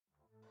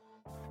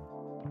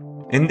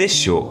In this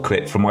short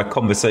clip from my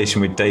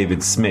conversation with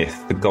David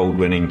Smith, the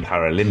gold-winning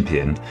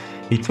Paralympian,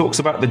 he talks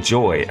about the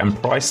joy and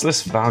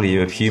priceless value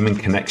of human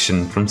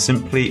connection from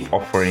simply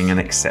offering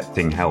and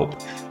accepting help,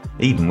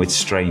 even with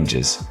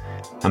strangers,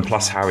 and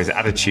plus how his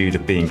attitude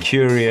of being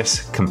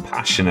curious,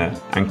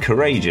 compassionate and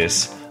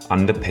courageous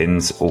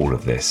underpins all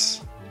of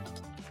this.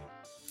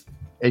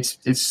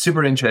 It's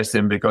super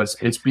interesting because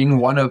it's been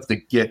one of the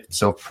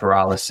gifts of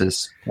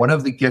paralysis. One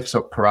of the gifts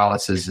of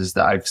paralysis is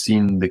that I've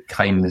seen the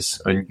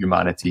kindness and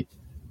humanity.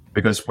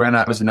 Because when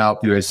I was in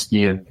Alpe d'Huez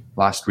skiing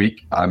last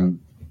week, I'm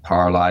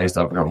paralyzed,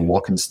 I've got a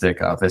walking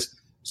stick, I have this.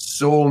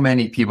 So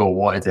many people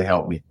wanted to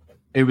help me.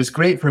 It was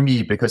great for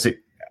me because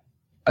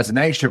as an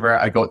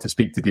extrovert, I got to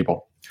speak to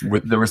people.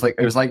 It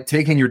was like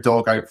taking your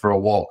dog out for a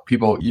walk.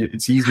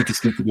 It's easy to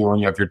speak to people when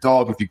you have your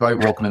dog. If you go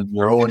out walking on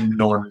your own,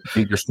 no one will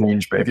think you're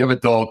strange. But if you have a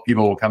dog,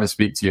 people will come and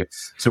speak to you.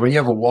 So when you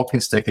have a walking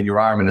stick in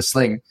your arm and a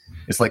sling,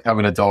 it's like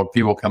having a dog.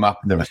 People come up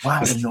and they're like, wow,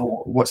 I don't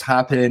know what's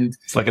happened.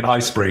 It's like an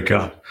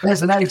icebreaker.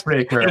 It's an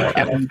icebreaker.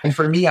 And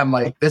for me, I'm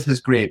like, this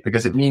is great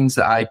because it means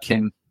that I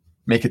can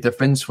make a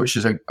difference, which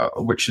is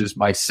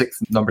my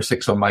number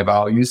six on my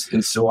values.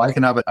 And so I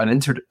can have an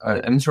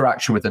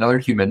interaction with another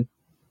human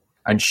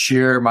and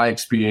share my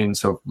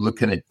experience of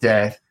looking at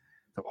death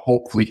to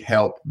hopefully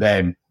help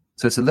them.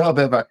 So it's a little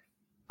bit of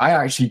I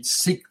actually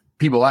seek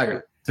people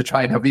out to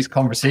try and have these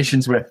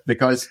conversations with,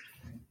 because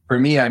for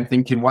me, I'm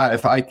thinking, wow,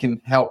 if I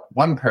can help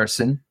one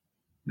person,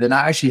 then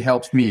that actually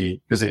helps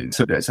me, because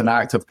it's an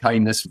act of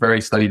kindness,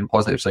 very studied in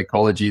positive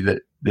psychology,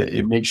 that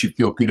it makes you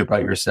feel good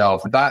about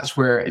yourself. That's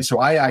where, so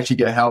I actually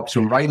get help.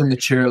 So right in the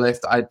chairlift,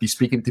 I'd be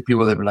speaking to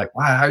people that were like,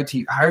 wow,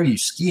 how are you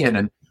skiing?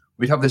 And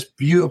we'd have this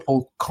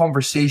beautiful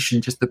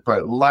conversation just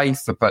about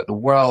life, about the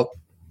world.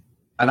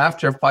 And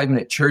after a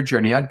 5-minute chair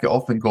journey, I'd get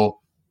off and go,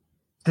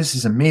 this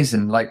is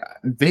amazing. Like,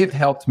 they've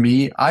helped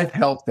me, I've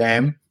helped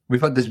them.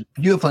 We've had this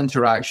beautiful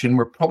interaction.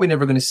 We're probably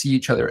never going to see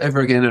each other ever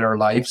again in our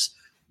lives.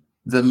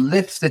 The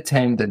lift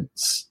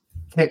attendants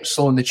kept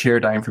slowing the chair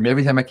down for me.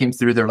 Every time I came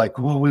through, they're like,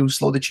 oh, we'll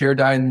slow the chair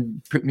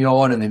down, put me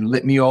on, and then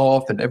lit me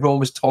off. And everyone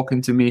was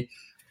talking to me.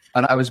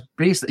 And I was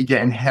basically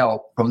getting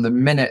help from the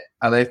minute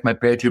I left my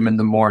bedroom in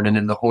the morning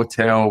in the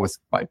hotel with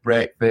my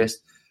breakfast.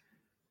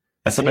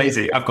 That's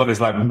amazing. I've got this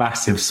like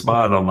massive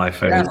smile on my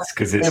face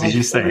because it's, as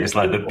you say, it's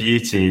like the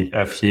beauty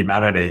of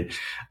humanity.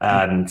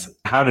 And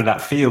how did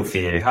that feel for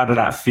you? How did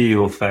that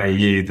feel for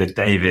you, the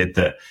David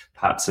that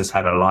perhaps has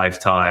had a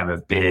lifetime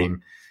of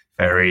being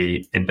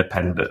very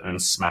independent and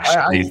smashed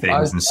through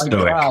things and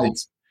stoic?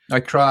 I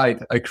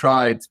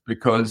cried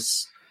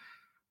because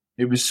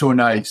it was so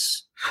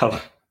nice.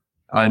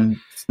 And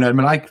I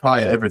mean, I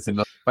cry at everything.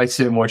 If I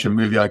sit and watch a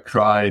movie, I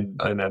cry,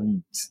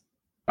 and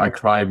I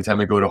cry every time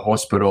I go to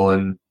hospital.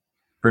 And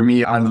for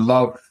me, I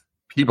love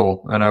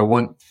people and I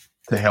want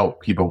to help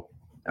people.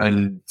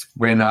 And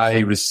when I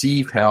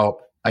receive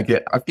help, I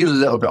feel a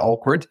little bit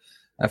awkward.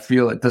 I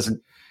feel it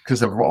doesn't,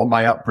 because of all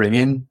my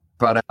upbringing,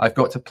 but I've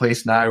got to a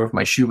place now with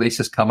my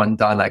shoelaces come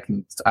undone. I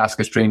can ask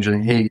a stranger,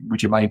 hey,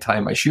 would you mind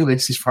tying my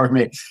shoelaces for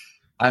me?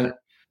 And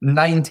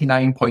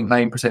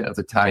 99.9% of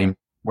the time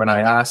when I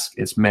ask,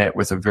 it's met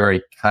with a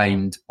very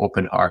kind,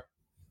 open heart.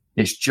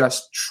 It's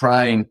just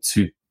trying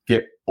to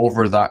get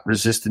over that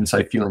resistance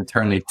I feel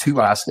internally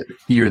to ask it,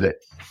 fear that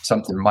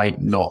something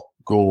might not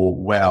go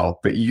well.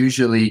 But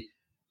usually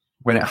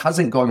when it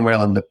hasn't gone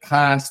well in the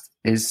past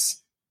is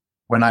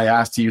when I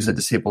ask to use a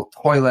disabled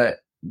toilet,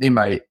 they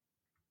might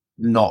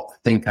not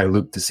think I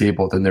look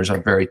disabled, and there's a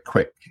very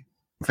quick.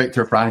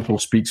 Viktor Frankl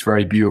speaks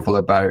very beautiful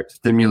about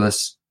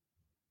stimulus,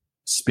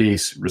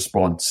 space,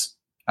 response.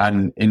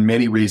 And in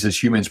many ways,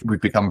 as humans, we've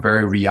become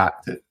very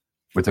reactive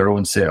with our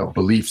own set of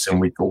beliefs,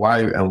 and we go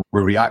out and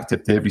we're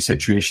reactive to every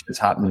situation that's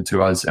happening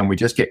to us, and we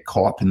just get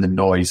caught up in the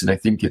noise. And I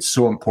think it's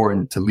so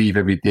important to leave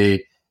every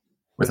day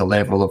with a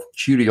level of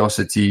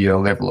curiosity, a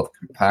level of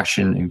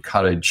compassion and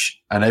courage.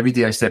 And every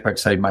day I step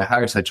outside my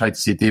house, I try to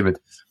say, David,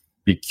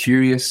 be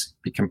curious,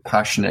 be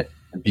compassionate,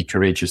 and be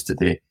courageous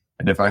today.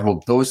 And if I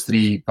hold those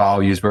three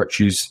values,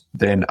 virtues,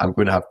 then I'm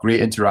going to have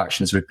great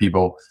interactions with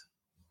people.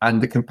 And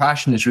the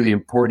compassion is really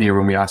important here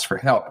when we ask for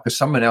help, because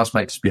someone else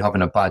might just be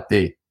having a bad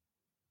day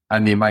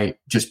and they might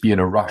just be in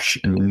a rush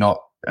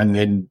and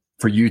then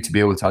for you to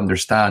be able to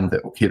understand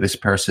that, okay, this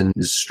person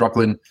is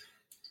struggling.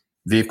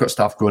 They've got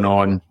stuff going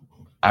on.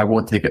 I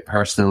won't take it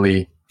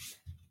personally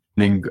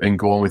and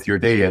go on with your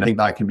day. And I think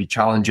that can be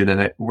challenging.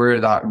 And where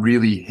that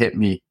really hit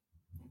me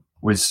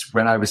was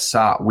when I was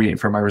sat waiting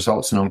for my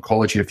results in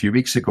oncology a few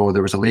weeks ago.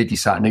 There was a lady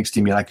sat next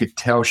to me and I could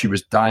tell she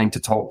was dying to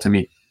talk to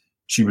me.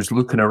 She was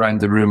looking around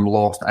the room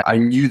lost. I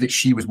knew that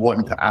she was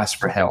wanting to ask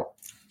for help.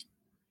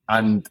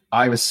 And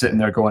I was sitting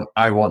there going,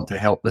 I want to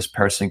help this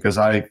person because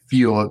I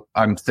feel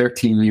I'm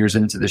 13 years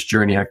into this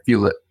journey. I feel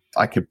that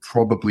I could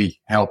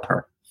probably help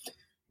her.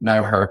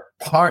 Now, her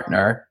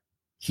partner,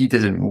 he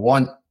didn't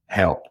want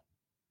help.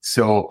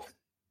 So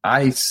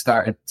I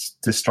started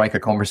to strike a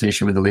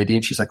conversation with the lady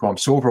and she's like, oh, I'm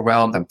so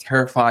overwhelmed. I'm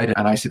terrified.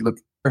 And I said, look,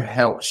 it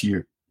helps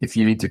you. If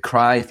you need to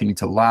cry, if you need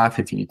to laugh,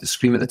 if you need to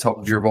scream at the top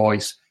of your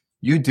voice,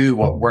 you do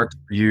what works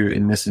for you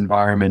in this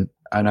environment.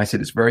 And I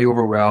said, it's very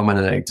overwhelming.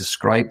 And I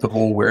described the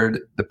whole, where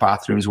the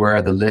bathrooms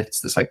were, the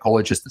lifts, the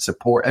psychologist, the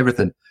support,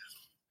 everything.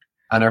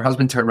 And her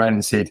husband turned around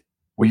and said,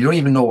 well, you don't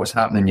even know what's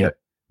happening yet.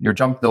 You're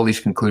jumping to all these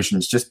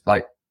conclusions, just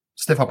like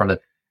stiff upper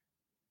lip.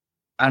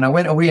 And I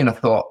went away and I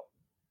thought,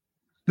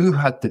 who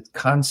had the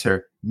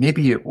cancer?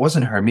 Maybe it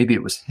wasn't her. Maybe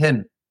it was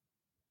him.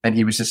 And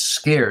he was just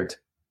scared.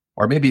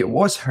 Or maybe it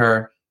was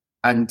her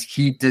and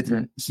he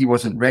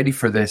wasn't ready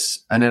for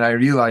this. And then I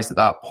realized at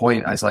that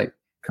point, I was like,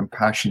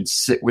 compassion,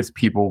 sit with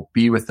people,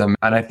 be with them.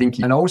 And I think,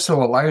 and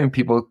also allowing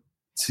people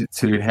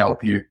to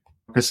help you.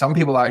 Because some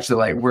people actually,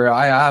 like where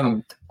I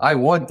am, I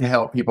want to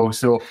help people.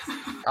 So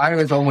I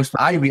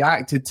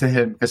reacted to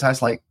him because I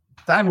was like,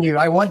 damn you,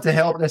 I want to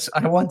help this.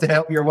 I want to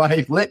help your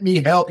wife. Let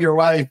me help your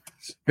wife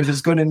because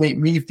it's going to make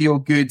me feel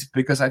good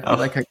because I feel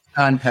like I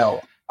can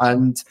help.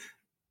 And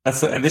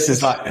this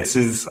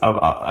is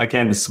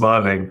again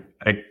smiling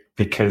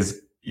because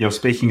you're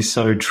speaking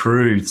so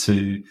true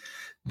to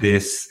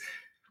this,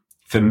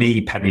 for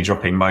me, penny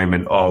dropping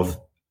moment of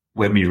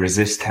when we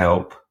resist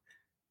help,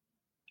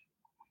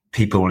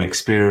 people will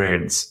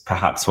experience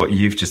perhaps what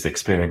you've just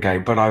experienced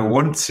going, but I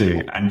want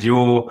to, and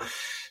you're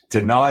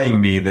denying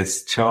me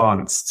this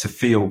chance to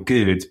feel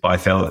good by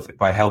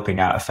helping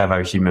out a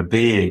fellow human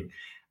being.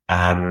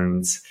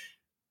 And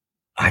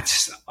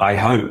I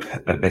hope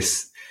that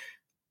this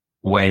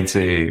way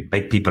to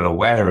make people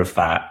aware of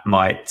that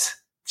might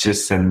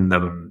just send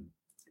them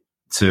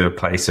to a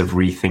place of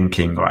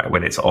rethinking, right,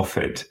 when it's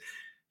offered,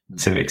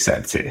 to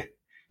accept it.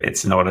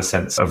 It's not a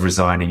sense of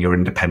resigning your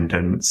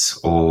independence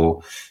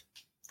or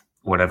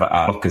whatever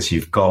blockers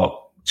you've got.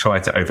 Try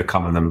to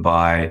overcome them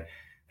by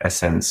a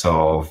sense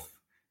of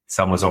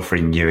someone's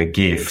offering you a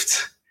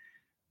gift.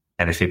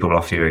 And if people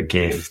offer you a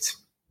gift,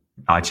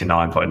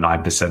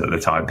 99.9% of the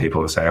time,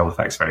 people will say, oh,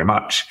 thanks very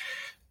much.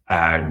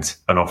 And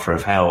an offer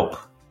of help,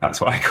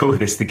 that's what I call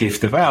this, the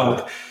gift of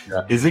help,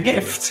 is a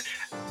gift.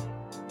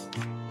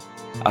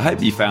 I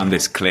hope you found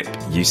this clip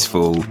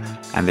useful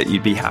and that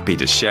you'd be happy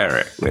to share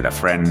it with a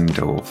friend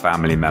or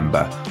family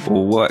member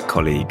or work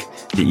colleague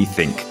that you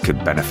think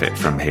could benefit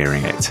from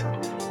hearing it.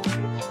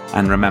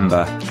 And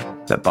remember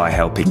that by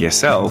helping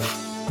yourself,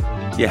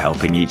 you're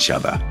helping each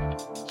other.